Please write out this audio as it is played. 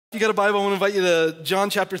If you got a Bible, I want to invite you to John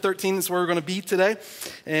chapter 13. That's where we're going to be today.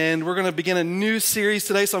 And we're going to begin a new series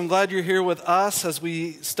today. So I'm glad you're here with us as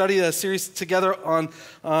we study a series together on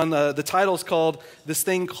the title is called This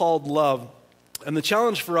Thing Called Love. And the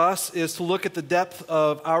challenge for us is to look at the depth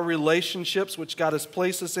of our relationships, which God has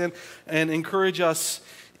placed us in, and encourage us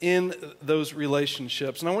in those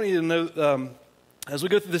relationships. And I want you to know, as we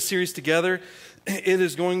go through this series together, it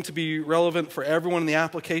is going to be relevant for everyone in the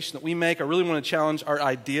application that we make. I really want to challenge our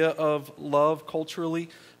idea of love culturally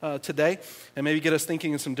today and maybe get us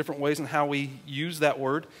thinking in some different ways in how we use that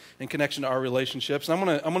word in connection to our relationships. And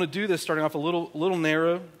I'm going to do this starting off a little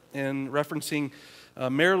narrow and referencing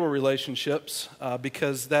marital relationships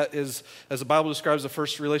because that is, as the Bible describes, the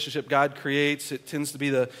first relationship God creates. It tends to be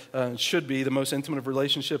should be the most intimate of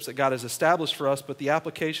relationships that God has established for us, but the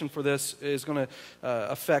application for this is going to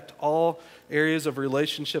affect all areas of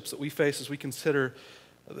relationships that we face as we consider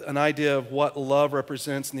an idea of what love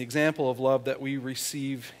represents and the example of love that we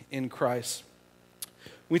receive in Christ.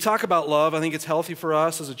 When we talk about love, I think it's healthy for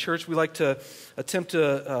us as a church. We like to attempt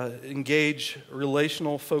to engage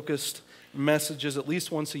relational-focused messages at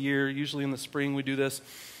least once a year. Usually in the spring we do this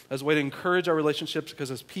as a way to encourage our relationships,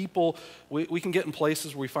 because as people, we can get in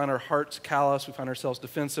places where we find our hearts callous, we find ourselves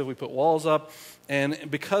defensive, we put walls up, and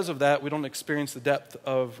because of that, we don't experience the depth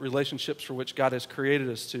of relationships for which God has created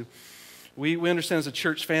us to. We understand as a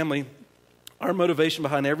church family, our motivation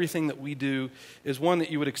behind everything that we do is one,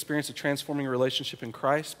 that you would experience a transforming relationship in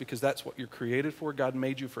Christ, because that's what you're created for. God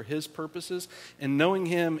made you for His purposes, and knowing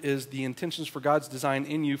Him is the intentions for God's design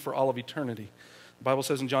in you for all of eternity. The Bible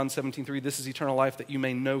says in John 17:3, this is eternal life, that you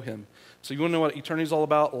may know Him. So you want to know what eternity is all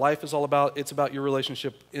about, life is all about, it's about your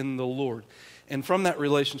relationship in the Lord. And from that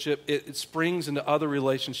relationship, it springs into other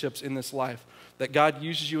relationships in this life. That God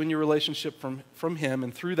uses you in your relationship from Him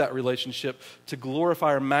and through that relationship to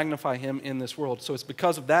glorify or magnify Him in this world. So it's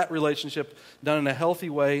because of that relationship done in a healthy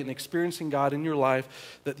way and experiencing God in your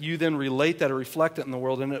life that you then relate that or reflect it in the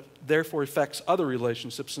world, and it therefore affects other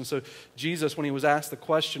relationships. And so Jesus, when He was asked the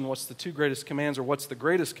question, what's the two greatest commands or what's the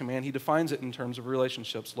greatest command, He defines it in terms of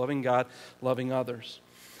relationships, loving God, loving others.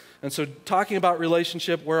 And so talking about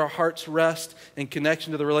relationship, where our hearts rest in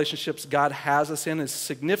connection to the relationships God has us in, is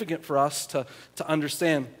significant for us to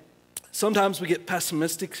understand. Sometimes we get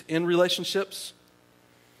pessimistic in relationships.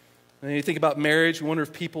 And you think about marriage, we wonder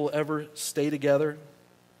if people ever stay together,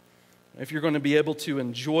 if you're going to be able to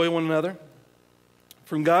enjoy one another.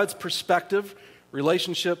 From God's perspective,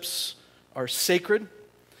 relationships are sacred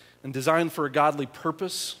and designed for a godly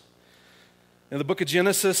purpose. And the book of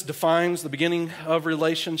Genesis defines the beginning of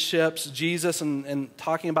relationships. Jesus, and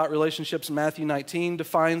talking about relationships in Matthew 19,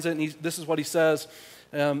 defines it. And this is what He says.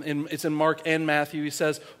 It's in Mark and Matthew. He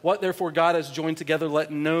says, what therefore God has joined together,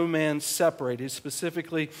 let no man separate. He's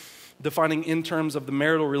specifically defining in terms of the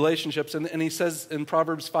marital relationships. And He says in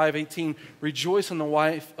Proverbs 5:18, rejoice in the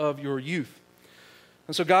wife of your youth.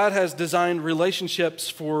 And so God has designed relationships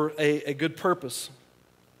for a good purpose.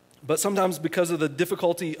 But sometimes because of the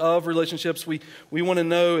difficulty of relationships, we want to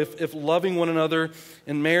know if loving one another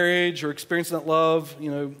in marriage or experiencing that love,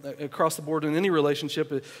 across the board in any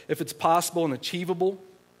relationship, if it's possible and achievable.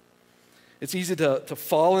 It's easy to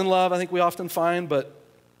fall in love, I think we often find, but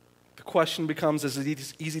the question becomes, is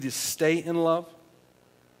it easy to stay in love?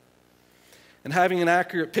 And having an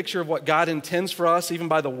accurate picture of what God intends for us, even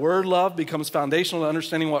by the word love, becomes foundational to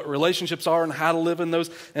understanding what relationships are and how to live in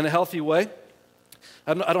those in a healthy way.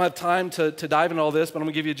 I don't have time to dive into all this, but I'm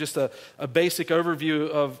going to give you just a basic overview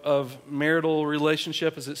of marital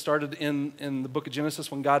relationship as it started in the book of Genesis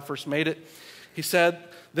when God first made it. He said,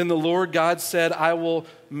 then the Lord God said, I will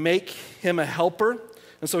make him a helper.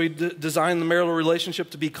 And so He designed the marital relationship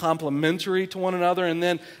to be complementary to one another. And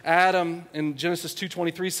then Adam in Genesis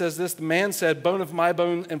 2:23 says this, the man said, bone of my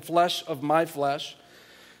bone and flesh of my flesh.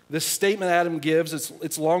 This statement Adam gives,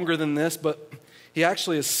 it's longer than this, but he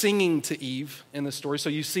actually is singing to Eve in this story. So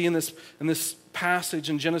you see in this passage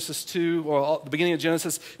in Genesis 2, or the beginning of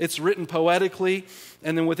Genesis, it's written poetically.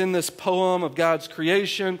 And then within this poem of God's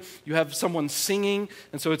creation, you have someone singing.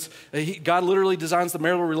 And so God literally designs the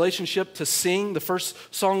marital relationship to sing. The first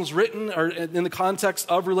songs written are in the context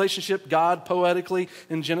of relationship, God poetically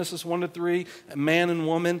in Genesis 1-3, man and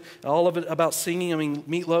woman, all of it about singing. I mean,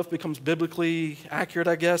 Meatloaf becomes biblically accurate,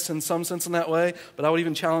 I guess, in some sense in that way. But I would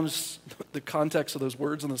even challenge the context of those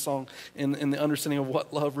words in the song in the understanding of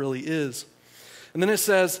what love really is. And then it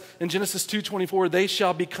says in Genesis 2:24, they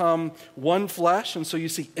shall become one flesh. And so you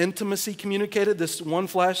see intimacy communicated. This one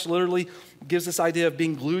flesh literally gives this idea of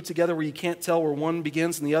being glued together where you can't tell where one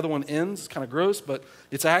begins and the other one ends. It's kind of gross, but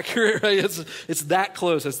it's accurate, right? It's that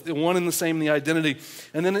close. It's one and the same, the identity.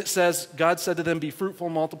 And then it says, God said to them, be fruitful,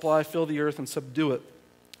 multiply, fill the earth, and subdue it.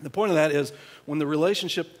 The point of that is when the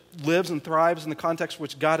relationship lives and thrives in the context in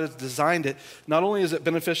which God has designed it, not only is it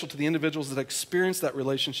beneficial to the individuals that experience that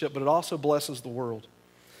relationship, but it also blesses the world.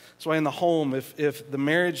 That's why in the home, if the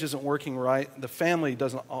marriage isn't working right, the family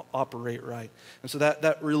doesn't operate right. And so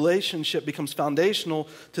that relationship becomes foundational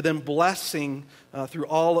to them blessing through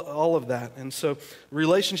all of that. And so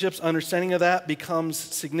relationships, understanding of that becomes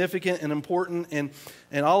significant and important,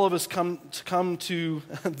 and all of us come to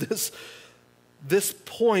this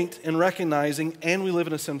point in recognizing, and we live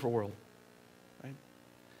in a sinful world, right?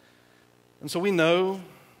 And so we know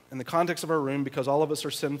in the context of our room, because all of us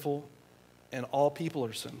are sinful and all people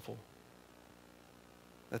are sinful,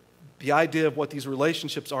 that the idea of what these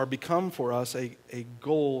relationships are become for us a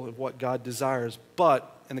goal of what God desires,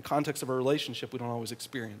 but in the context of a relationship, we don't always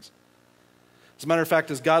experience. As a matter of fact,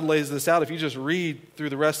 as God lays this out, if you just read through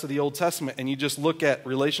the rest of the Old Testament and you just look at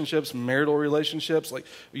relationships, marital relationships, like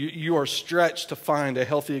you are stretched to find a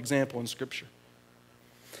healthy example in Scripture.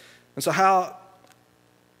 And so how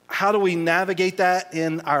do we navigate that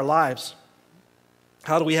in our lives?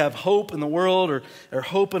 How do we have hope in the world or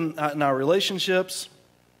hope in our relationships?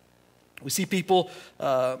 We see people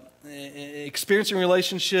experiencing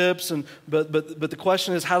relationships, but the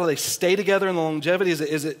question is, how do they stay together in the longevity?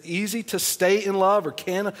 Is it easy to stay in love, or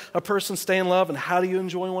can a person stay in love, and how do you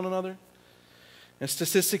enjoy one another? And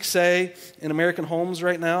statistics say in American homes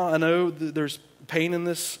right now, I know there's pain in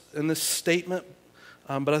this statement,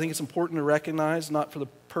 but I think it's important to recognize, not for the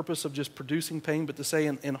purpose of just producing pain, but to say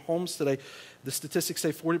in homes today, the statistics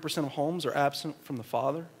say 40% of homes are absent from the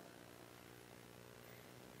father.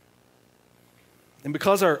 And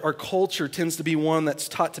because our culture tends to be one that's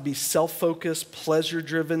taught to be self-focused,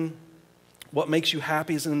 pleasure-driven, what makes you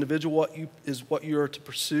happy as an individual is what you are to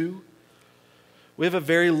pursue, we have a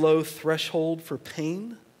very low threshold for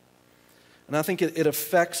pain. And I think it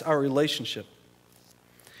affects our relationship.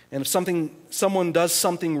 And if someone does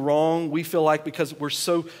something wrong, we feel like because we're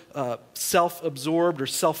so self-absorbed or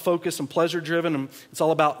self-focused and pleasure-driven, and it's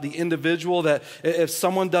all about the individual, that if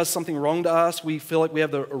someone does something wrong to us, we feel like we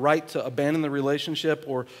have the right to abandon the relationship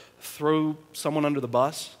or throw someone under the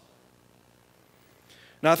bus.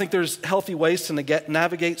 Now, I think there's healthy ways to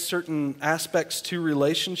navigate certain aspects to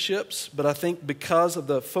relationships, but I think because of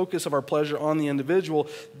the focus of our pleasure on the individual,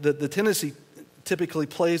 the tendency typically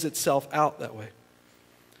plays itself out that way.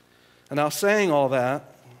 And now, saying all that,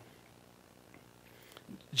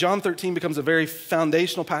 John 13 becomes a very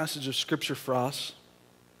foundational passage of Scripture for us.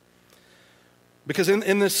 Because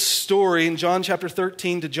in this story, in John chapter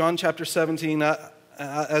 13 to John chapter 17,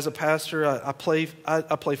 as a pastor, I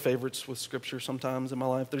play favorites with Scripture sometimes in my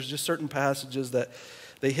life. There's just certain passages that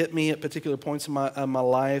they hit me at particular points in my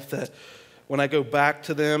life that when I go back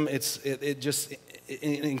to them,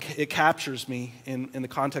 it captures me in the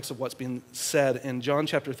context of what's being said. And John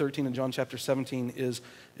chapter 13 and John chapter 17 is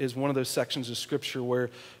one of those sections of Scripture where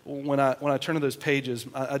when I turn to those pages,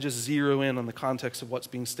 I just zero in on the context of what's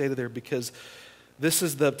being stated there, because this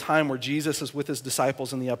is the time where Jesus is with his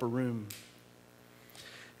disciples in the upper room.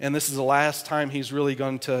 And this is the last time he's really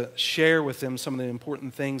going to share with them some of the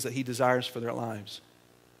important things that he desires for their lives.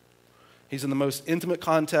 He's in the most intimate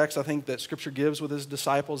context, I think, that Scripture gives with his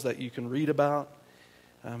disciples that you can read about.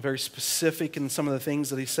 Very specific in some of the things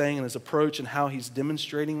that he's saying in his approach and how he's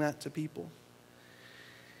demonstrating that to people.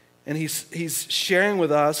 And he's sharing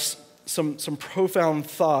with us some profound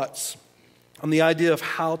thoughts on the idea of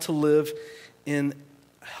how to live in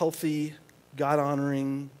healthy,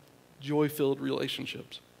 God-honoring, joy-filled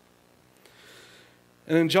relationships.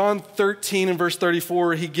 And in John 13 and verse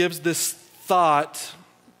 34, he gives this thought,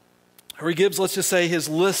 or he gives, let's just say, his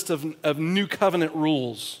list of new covenant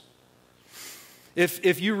rules.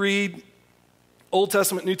 If you read Old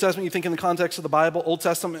Testament, New Testament, you think in the context of the Bible, Old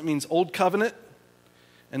Testament means Old Covenant,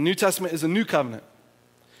 and New Testament is a New Covenant.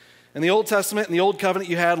 In the Old Testament, in the Old Covenant,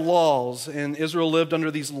 you had laws, and Israel lived under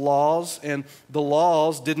these laws, and the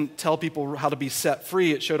laws didn't tell people how to be set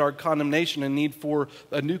free. It showed our condemnation and need for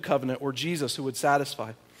a new covenant, or Jesus who would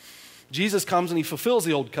satisfy. Jesus comes and he fulfills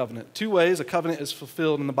the Old Covenant. Two ways a covenant is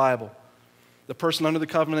fulfilled in the Bible. The person under the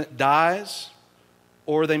covenant dies,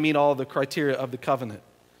 or they meet all the criteria of the covenant.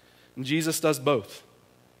 And Jesus does both.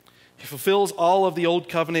 He fulfills all of the Old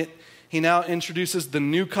Covenant. He now introduces the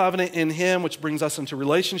new covenant in him, which brings us into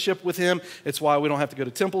relationship with him. It's why we don't have to go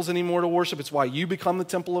to temples anymore to worship. It's why you become the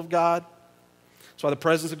temple of God. That's why the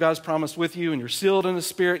presence of God is promised with you, and you're sealed in the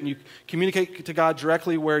Spirit, and you communicate to God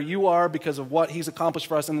directly where you are because of what he's accomplished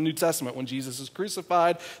for us in the New Testament. When Jesus is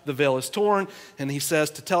crucified, the veil is torn, and he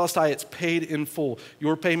says, tetelestai, it's paid in full.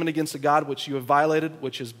 Your payment against the God which you have violated,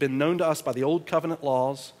 which has been known to us by the old covenant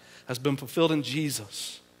laws, has been fulfilled in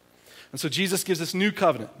Jesus. And so Jesus gives this new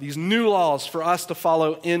covenant, these new laws for us to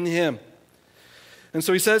follow in him. And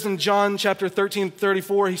so he says in John chapter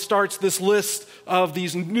 13:34, he starts this list of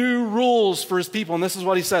these new rules for his people. And this is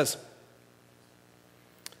what he says.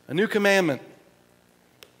 A new commandment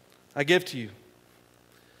I give to you,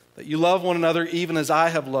 that you love one another even as I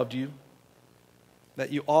have loved you, that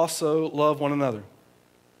you also love one another.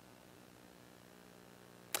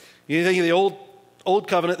 You think of the old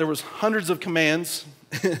covenant, there was hundreds of commands.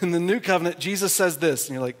 In the new covenant, Jesus says this,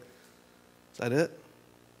 and you're like, is that it?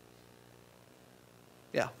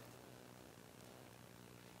 Yeah.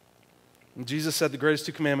 And Jesus said the greatest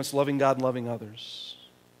two commandments, loving God and loving others.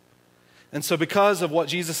 And so because of what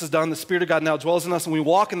Jesus has done, the Spirit of God now dwells in us, and we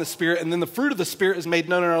walk in the Spirit, and then the fruit of the Spirit is made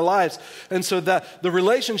known in our lives. And so that the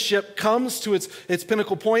relationship comes to its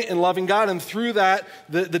pinnacle point in loving God, and through that,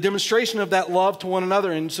 the demonstration of that love to one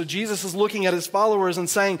another. And so Jesus is looking at his followers and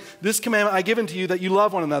saying, this commandment I give unto you, that you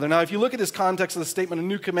love one another. Now, if you look at this context of the statement, a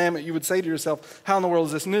new commandment, you would say to yourself, how in the world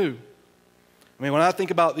is this new? I mean, when I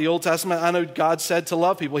think about the Old Testament, I know God said to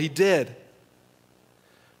love people. He did.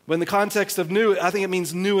 But in the context of new, I think it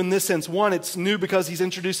means new in this sense. One, it's new because he's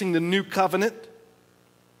introducing the new covenant.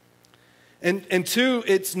 And two,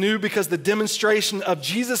 it's new because the demonstration of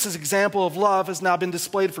Jesus' example of love has now been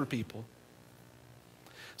displayed for people.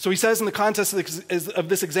 So he says in the context of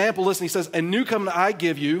this example, listen, he says, a new covenant I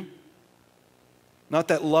give you, not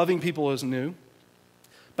that loving people is new,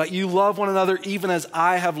 but you love one another even as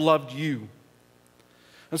I have loved you.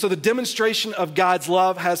 And so the demonstration of God's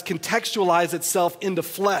love has contextualized itself into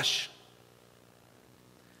flesh.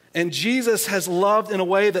 And Jesus has loved in a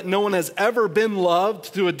way that no one has ever been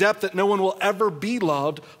loved, to a depth that no one will ever be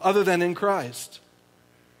loved other than in Christ.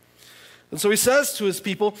 And so he says to his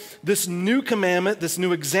people, this new commandment, this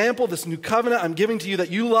new example, this new covenant I'm giving to you,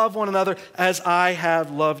 that you love one another as I have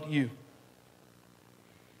loved you.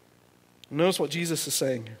 Notice what Jesus is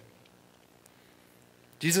saying here.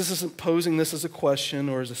 Jesus isn't posing this as a question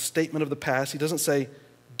or as a statement of the past. He doesn't say,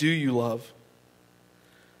 do you love?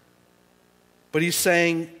 But he's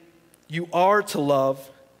saying, you are to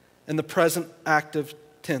love in the present active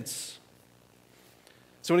tense.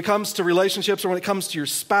 So when it comes to relationships or when it comes to your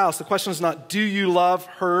spouse, the question is not, do you love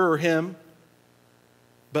her or him?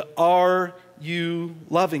 But are you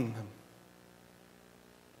loving them?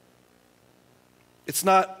 It's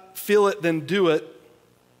not feel it, then do it.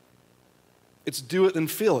 It's do it, then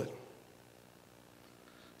feel it.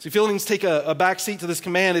 See, feelings take a back seat to this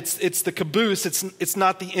command. It's the caboose. It's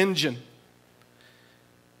not the engine.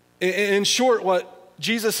 In short, what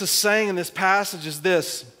Jesus is saying in this passage is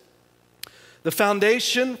this. The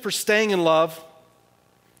foundation for staying in love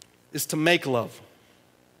is to make love.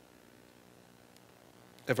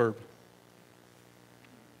 A verb.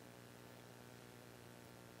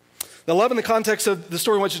 Now, love in the context of the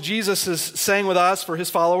story in which Jesus is saying with us for his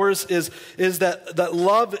followers is that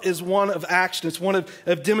love is one of action. It's one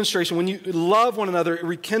of demonstration. When you love one another, it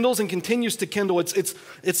rekindles and continues to kindle.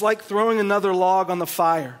 It's like throwing another log on the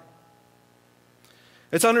fire.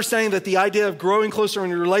 It's understanding that the idea of growing closer in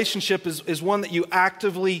your relationship is one that you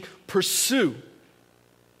actively pursue.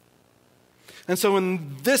 And so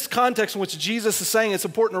in this context in which Jesus is saying, it's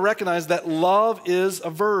important to recognize that love is a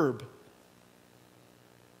verb.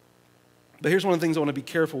 But here's one of the things I want to be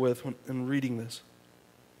careful with in reading this.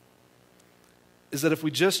 Is that if we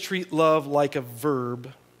just treat love like a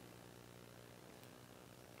verb,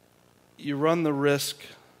 you run the risk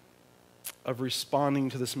of responding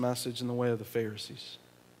to this message in the way of the Pharisees.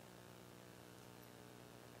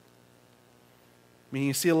 I mean,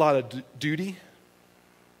 you see a lot of duty,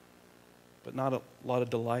 but not a lot of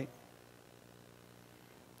delight.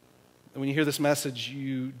 And when you hear this message,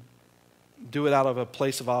 you do it out of a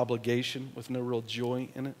place of obligation with no real joy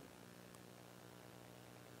in it.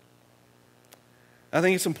 I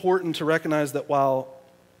think it's important to recognize that while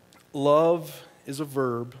love is a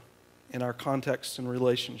verb in our context and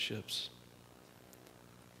relationships,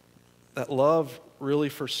 that love really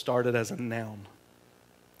first started as a noun.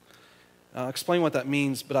 I'll explain what that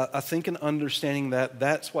means, but I think in understanding that,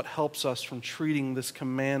 that's what helps us from treating this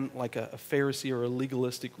command like a Pharisee or a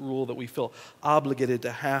legalistic rule that we feel obligated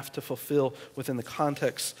to have to fulfill within the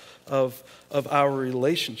context of our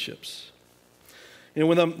relationships. You know,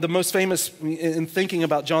 when the most famous, in thinking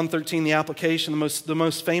about John 13, the application, the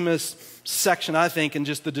most famous section, I think, in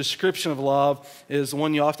just the description of love is the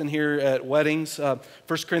one you often hear at weddings. 1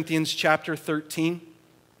 Corinthians chapter 13,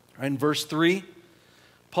 right, in verse 3.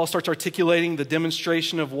 Paul starts articulating the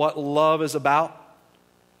demonstration of what love is about.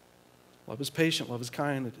 Love is patient, love is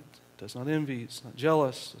kind, it does not envy, it's not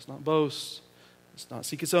jealous, it's not boast, it's not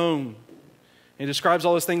seek its own. He describes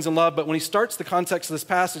all those things in love, but when he starts the context of this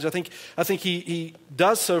passage, I think he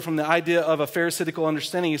does so from the idea of a Pharisaical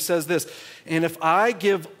understanding. He says this, and if I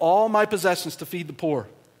give all my possessions to feed the poor,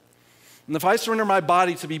 and if I surrender my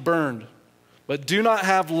body to be burned, but do not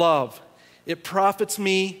have love, it profits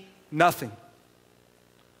me nothing.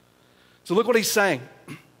 So look what he's saying.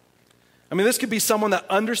 I mean, this could be someone that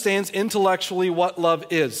understands intellectually what love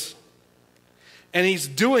is. And he's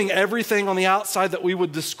doing everything on the outside that we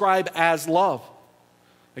would describe as love.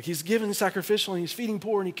 Like he's giving sacrificially, and he's feeding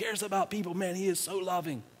poor, and he cares about people. Man, he is so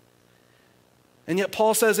loving. And yet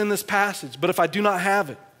Paul says in this passage, but if I do not have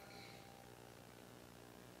it,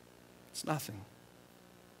 it's nothing.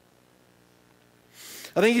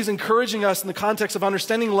 I think he's encouraging us in the context of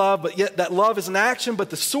understanding love, but yet that love is an action, but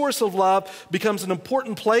the source of love becomes an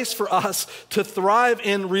important place for us to thrive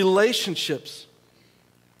in relationships.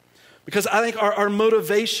 Because I think our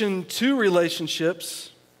motivation to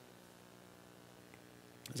relationships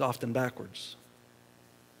is often backwards.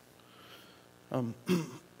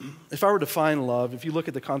 If I were to define love, if you look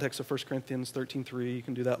at the context of 1 Corinthians 13:3, you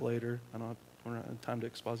can do that later. I don't have time to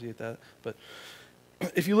exposiate that. But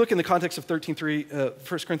if you look in the context of 1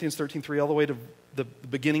 Corinthians 13:3 all the way to the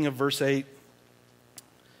beginning of verse 8,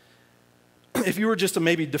 if you were just to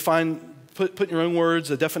maybe put in your own words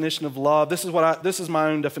a definition of love, this is my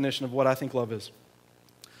own definition of what I think love is.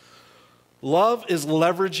 Love is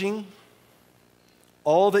leveraging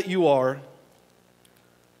all that you are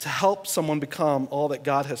to help someone become all that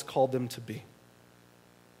God has called them to be.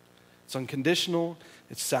 It's unconditional,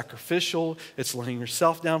 it's sacrificial, it's laying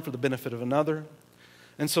yourself down for the benefit of another.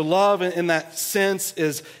 And so love in that sense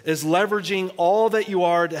is leveraging all that you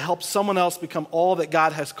are to help someone else become all that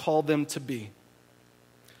God has called them to be.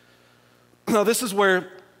 Now, this is where,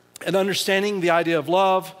 in understanding the idea of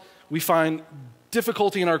love, we find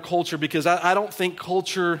difficulty in our culture because I don't think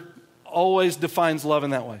culture always defines love in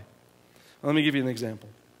that way. Let me give you an example.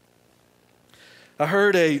 I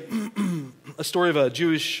heard a story of a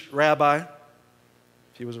Jewish rabbi. If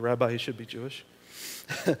he was a rabbi, he should be Jewish.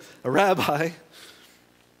 A rabbi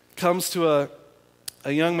comes to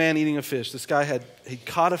a young man eating a fish. This guy he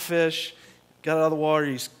caught a fish, got it out of the water,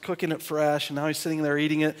 he's cooking it fresh, and now he's sitting there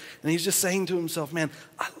eating it, and he's just saying to himself, man,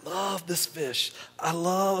 I love this fish. I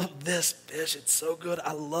love this fish. It's so good.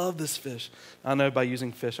 I love this fish. I know by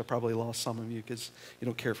using fish, I probably lost some of you because you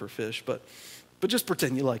don't care for fish, but just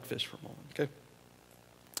pretend you like fish for a moment, okay?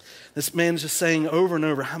 This man's just saying over and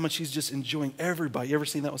over how much he's just enjoying everybody. You ever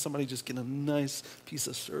seen that with somebody just getting a nice piece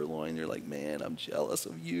of sirloin? You're like, man, I'm jealous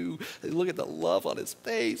of you. And look at the love on his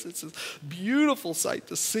face. It's a beautiful sight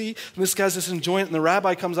to see. And this guy's just enjoying it. And the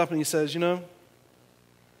rabbi comes up and he says, you know,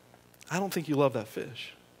 I don't think you love that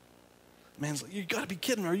fish. The man's like, you got to be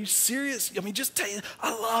kidding me. Are you serious? I mean, just tell you,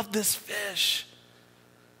 I love this fish.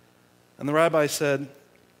 And the rabbi said,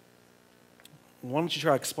 why don't you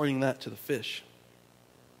try explaining that to the fish?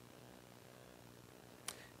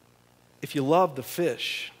 If you loved the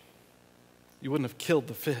fish, you wouldn't have killed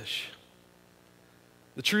the fish.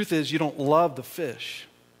 The truth is, you don't love the fish,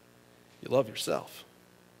 you love yourself.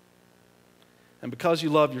 And because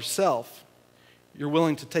you love yourself, you're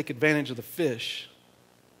willing to take advantage of the fish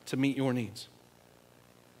to meet your needs.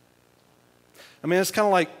 I mean, it's kind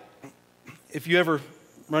of like if you ever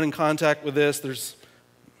run in contact with this, there's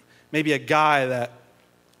maybe a guy that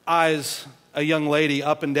eyes a young lady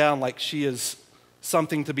up and down like she is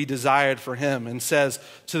something to be desired for him and says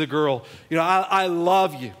to the girl, you know, I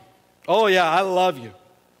love you. Oh yeah, I love you.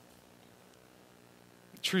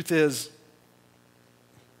 The truth is,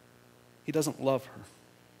 he doesn't love her.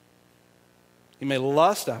 He may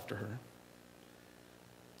lust after her.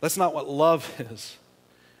 That's not what love is.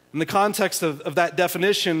 In the context of that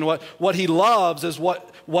definition, what he loves is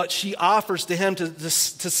what she offers to him to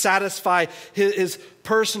satisfy his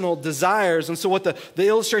personal desires. And so what the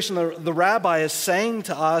illustration of the rabbi is saying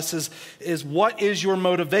to us is what is your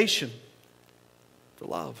motivation for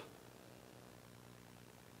love?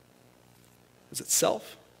 Is it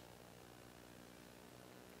self?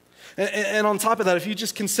 And on top of that, if you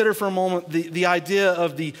just consider for a moment the idea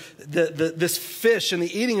of this fish and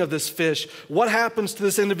the eating of this fish, what happens to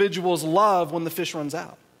this individual's love when the fish runs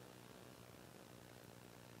out?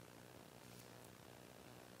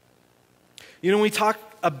 You know, when we talk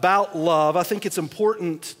about love, I think it's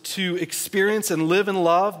important to experience and live in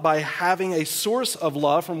love by having a source of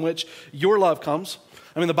love from which your love comes.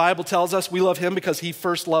 I mean, the Bible tells us we love him because he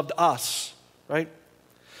first loved us, right?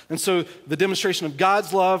 And so the demonstration of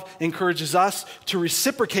God's love encourages us to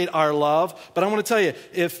reciprocate our love. But I want to tell you,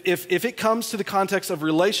 if it comes to the context of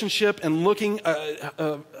relationship and looking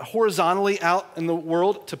horizontally out in the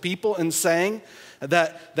world to people and saying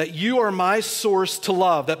that you are my source to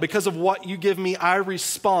love, that because of what you give me, I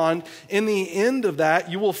respond, in the end of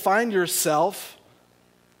that, you will find yourself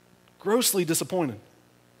grossly disappointed.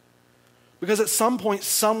 Because at some point,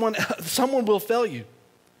 someone will fail you.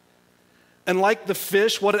 And like the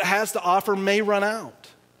fish, what it has to offer may run out.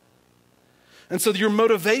 And so your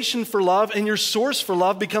motivation for love and your source for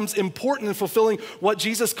love becomes important in fulfilling what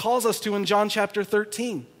Jesus calls us to in John chapter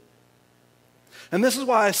 13. And this is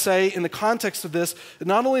why I say, in the context of this,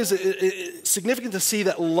 not only is it significant to see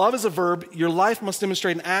that love is a verb, your life must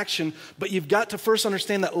demonstrate an action, but you've got to first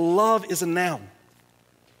understand that love is a noun.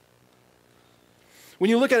 When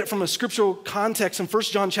you look at it from a scriptural context in 1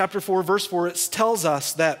 John chapter 4, verse 4, it tells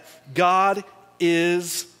us that God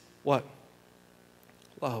is what?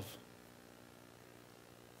 Love.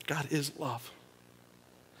 God is love.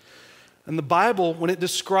 And the Bible, when it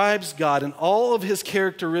describes God and all of his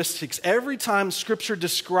characteristics, every time Scripture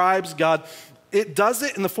describes God, it does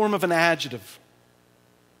it in the form of an adjective.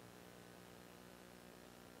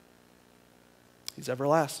 He's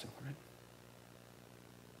everlasting, right?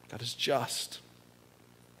 God is just.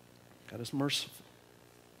 God is merciful.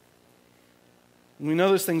 And we know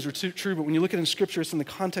those things are true, but when you look at it in Scripture, it's in the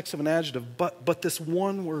context of an adjective. But this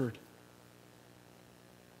one word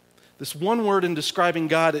in describing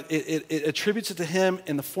God, it attributes it to him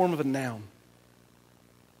in the form of a noun.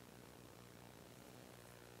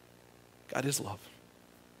 God is love.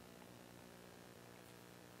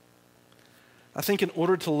 I think in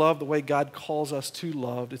order to love the way God calls us to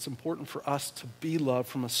love, it's important for us to be loved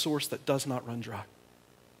from a source that does not run dry.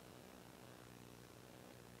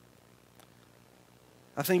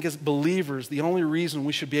 I think as believers, the only reason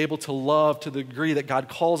we should be able to love to the degree that God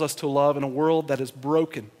calls us to love in a world that is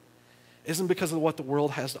broken isn't because of what the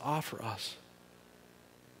world has to offer us.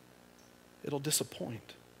 It'll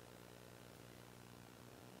disappoint.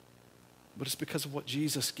 But it's because of what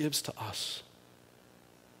Jesus gives to us.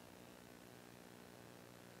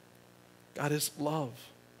 God is love.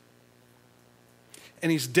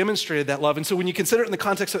 And he's demonstrated that love. And so when you consider it in the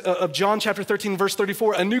context of John chapter 13, verse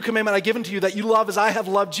 34, a new commandment I give unto you, that you love as I have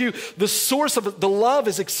loved you. The source of the love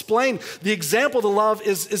is explained. The example of the love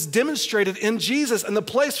is demonstrated in Jesus. And the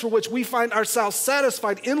place for which we find ourselves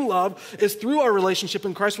satisfied in love is through our relationship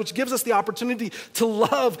in Christ, which gives us the opportunity to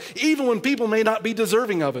love even when people may not be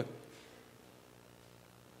deserving of it.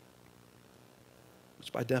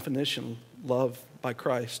 Which by definition, love by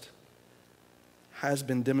Christ has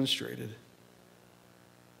been demonstrated.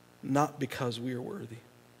 Not because we are worthy,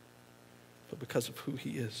 but because of who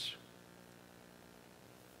he is.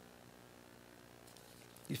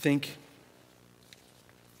 You think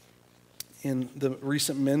in the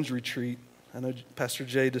recent men's retreat, I know Pastor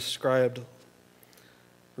Jay described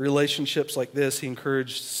relationships like this. He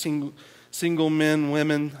encouraged single men,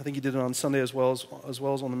 women. I think he did it on Sunday as well as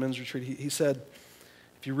on the men's retreat. He said,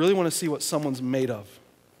 if you really want to see what someone's made of,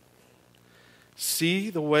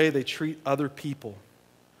 see the way they treat other people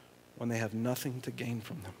when they have nothing to gain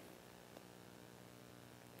from them.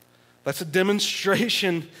 That's a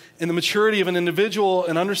demonstration in the maturity of an individual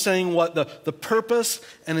and understanding what the purpose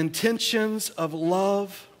and intentions of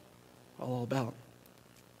love are all about.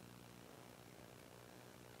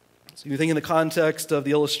 So you think in the context of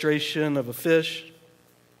the illustration of a fish,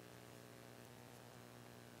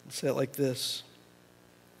 let's say it like this.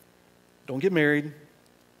 Don't get married.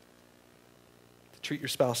 Treat your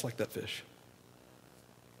spouse like that fish.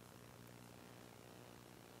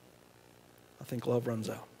 I think love runs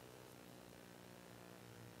out.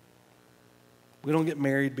 We don't get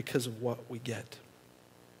married because of what we get.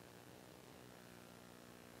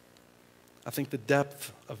 I think the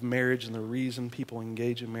depth of marriage and the reason people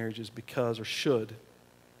engage in marriage is because, or should,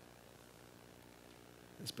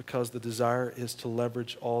 is because the desire is to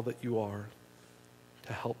leverage all that you are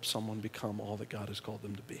to help someone become all that God has called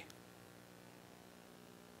them to be.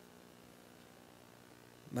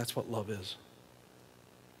 And that's what love is.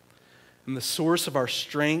 And the source of our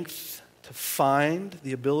strength to find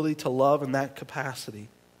the ability to love in that capacity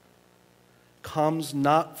comes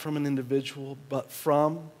not from an individual, but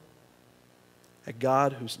from a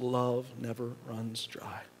God whose love never runs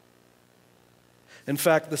dry. In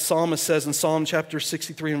fact, the psalmist says in Psalm chapter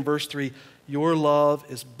 63 and verse 3, your love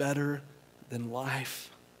is better than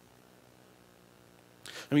life.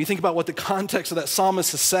 I mean, you think about what the context of that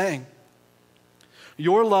psalmist is saying.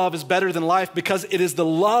 Your love is better than life because it is the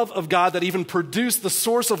love of God that even produced the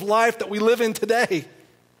source of life that we live in today.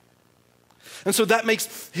 And so that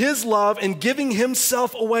makes his love and giving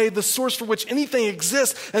himself away the source for which anything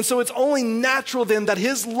exists. And so it's only natural then that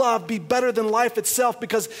his love be better than life itself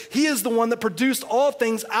because he is the one that produced all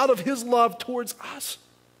things out of his love towards us.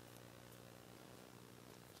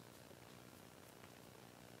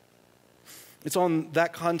 It's on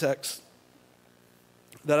that context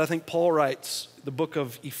that I think Paul writes the book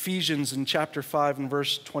of Ephesians in chapter 5 and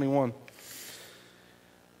verse 21.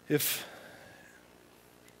 If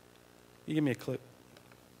you give me a clip,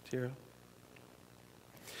 Tira.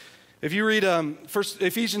 If you read first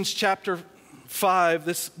Ephesians chapter 5,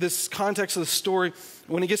 this context of the story,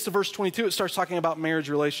 when it gets to verse 22, it starts talking about marriage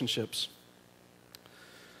relationships.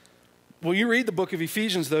 When you read the book of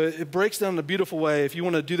Ephesians, though, it breaks down in a beautiful way. If you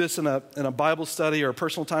want to do this in a Bible study or a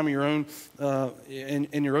personal time of your own,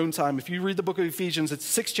 in your own time, if you read the book of Ephesians, it's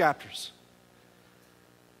 6 chapters.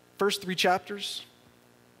 First 3 chapters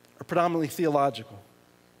are predominantly theological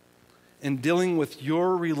and dealing with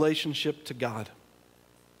your relationship to God.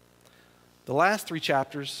 The last 3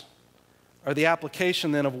 chapters are the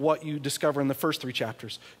application then of what you discover in the first 3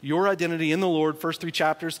 chapters. Your identity in the Lord, first 3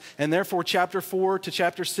 chapters, and therefore chapter 4 to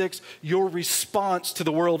chapter 6, your response to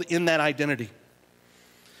the world in that identity.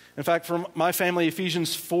 In fact, for my family,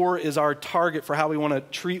 Ephesians 4 is our target for how we want to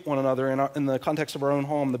treat one another in the context of our own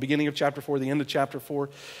home, the beginning of chapter 4, the end of chapter 4.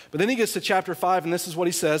 But then he gets to chapter 5, and this is what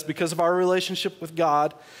he says, because of our relationship with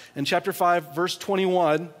God. In chapter 5, verse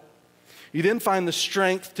 21, you then find the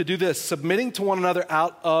strength to do this, submitting to one another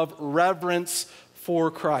out of reverence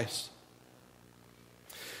for Christ.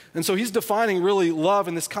 And so he's defining really love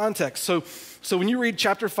in this context. So when you read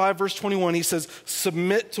chapter 5, verse 21, he says,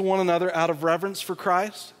 submit to one another out of reverence for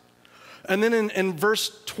Christ. And then in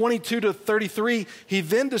verse 22 to 33, he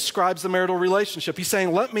then describes the marital relationship. He's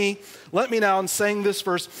saying, let me now, in saying this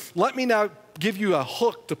verse, let me now give you a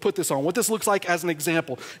hook to put this on, what this looks like as an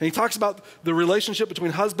example. And he talks about the relationship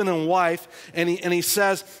between husband and wife, and he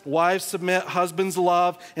says, wives submit, husbands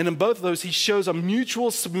love, and in both of those, he shows a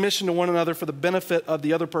mutual submission to one another for the benefit of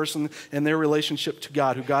the other person and their relationship to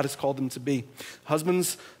God, who God has called them to be.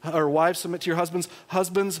 Husbands, or wives, submit to your husbands.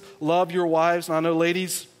 Husbands, love your wives. And I know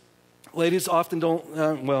ladies often don't,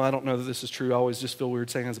 I don't know that this is true. I always just feel weird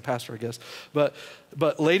saying as a pastor, I guess. But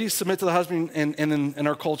ladies submit to the husband, and in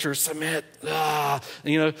our culture, submit, but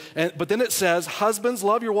then it says, husbands,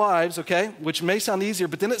 love your wives, okay, which may sound easier,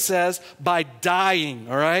 but then it says, by dying,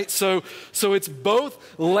 all right? So it's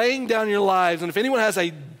both laying down your lives, and if anyone has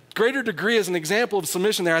a greater degree as an example of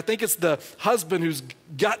submission there, I think it's the husband who's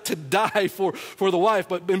got to die for the wife.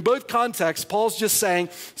 But in both contexts, Paul's just saying,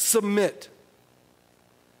 submit.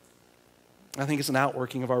 I think it's an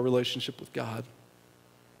outworking of our relationship with God,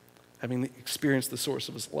 having experienced the source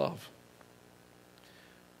of his love.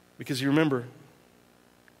 Because you remember,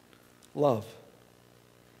 love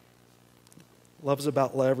is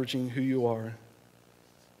about leveraging who you are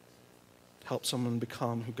to help someone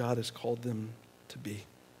become who God has called them to be.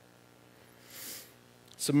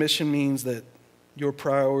 Submission means that your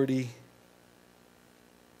priority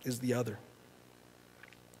is the other.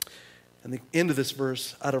 And the end of this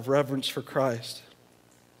verse, out of reverence for Christ,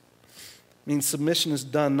 means submission is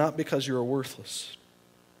done not because you are worthless,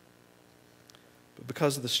 but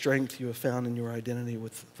because of the strength you have found in your identity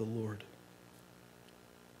with the Lord.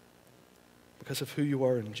 Because of who you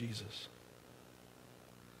are in Jesus.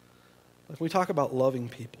 When we talk about loving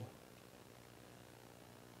people,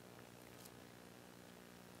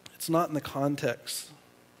 it's not in the context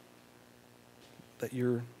that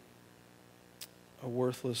you're a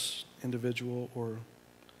worthless individual or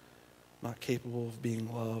not capable of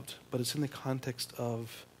being loved, but it's in the context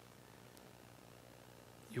of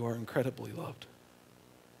you are incredibly loved.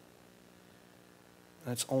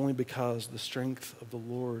 And it's only because the strength of the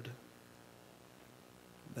Lord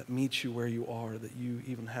that meets you where you are that you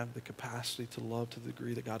even have the capacity to love to the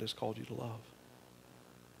degree that God has called you to love.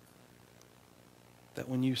 That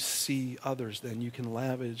when you see others, then you can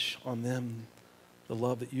lavish on them the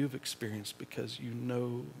love that you've experienced because you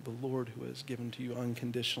know the Lord who has given to you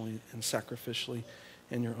unconditionally and sacrificially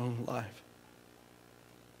in your own life.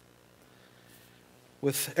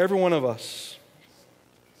 With every one of us,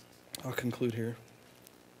 I'll conclude here,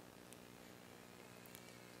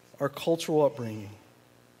 our cultural upbringing,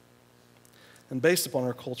 and based upon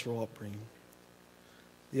our cultural upbringing,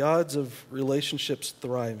 the odds of relationships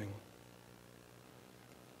thriving,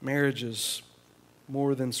 marriages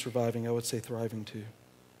more than surviving, I would say thriving too,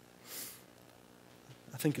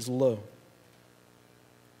 I think is low.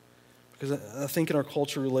 Because I think in our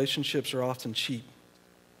culture, relationships are often cheap.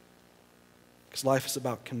 Because life is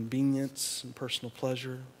about convenience and personal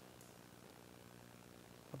pleasure,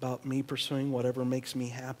 about me pursuing whatever makes me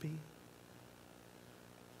happy.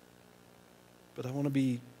 But I want to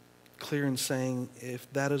be clear in saying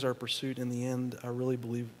if that is our pursuit in the end, I really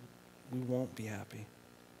believe we won't be happy.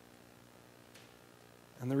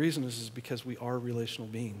 And the reason is because we are relational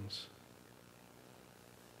beings.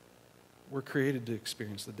 We're created to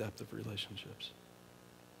experience the depth of relationships.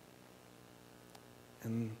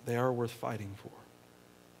 And they are worth fighting for.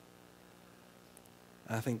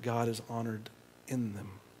 And I think God is honored in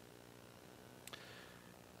them.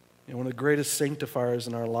 You know, one of the greatest sanctifiers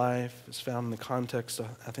in our life is found in the context,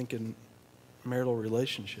 I think, in marital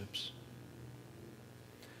relationships.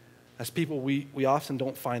 As people, we often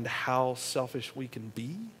don't find how selfish we can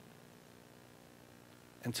be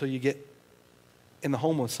until you get in the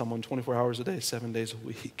home with someone 24 hours a day, 7 days a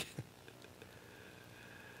week.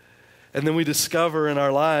 And then we discover in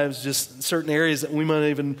our lives just certain areas that we might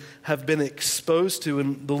even have been exposed to,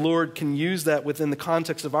 and the Lord can use that within the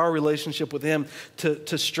context of our relationship with Him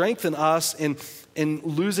to strengthen us in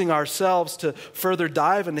losing ourselves, to further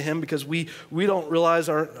dive into Him, because we don't realize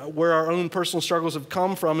where our own personal struggles have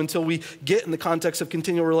come from until we get in the context of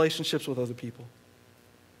continual relationships with other people.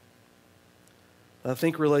 I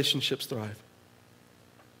think relationships thrive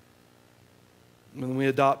when we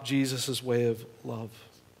adopt Jesus' way of love.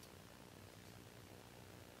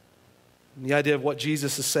 And the idea of what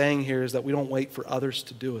Jesus is saying here is that we don't wait for others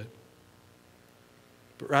to do it,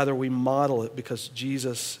 but rather we model it because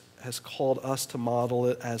Jesus has called us to model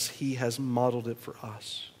it as He has modeled it for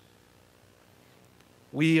us.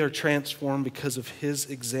 We are transformed because of His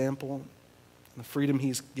example and the freedom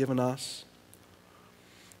He's given us.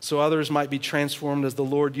 So others might be transformed as the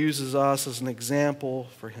Lord uses us as an example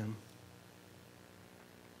for Him.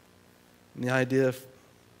 And the idea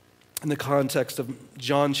in the context of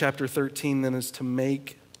John chapter 13 then is to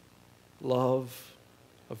make love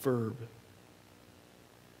a verb.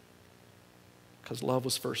 Because love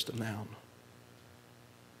was first a noun.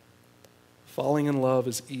 Falling in love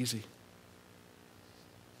is easy.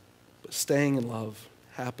 But staying in love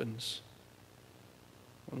happens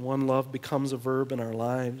when one love becomes a verb in our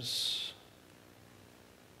lives,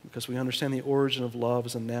 because we understand the origin of love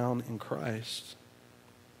as a noun in Christ.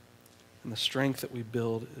 And the strength that we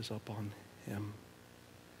build is upon Him.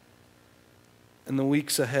 In the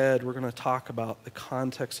weeks ahead, we're going to talk about the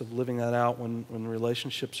context of living that out when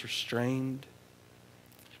relationships are strained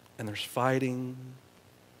and there's fighting.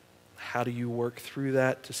 How do you work through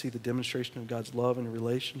that to see the demonstration of God's love in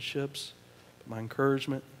relationships? But my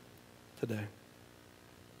encouragement today,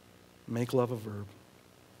 make love a verb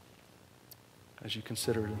as you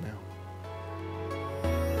consider it now.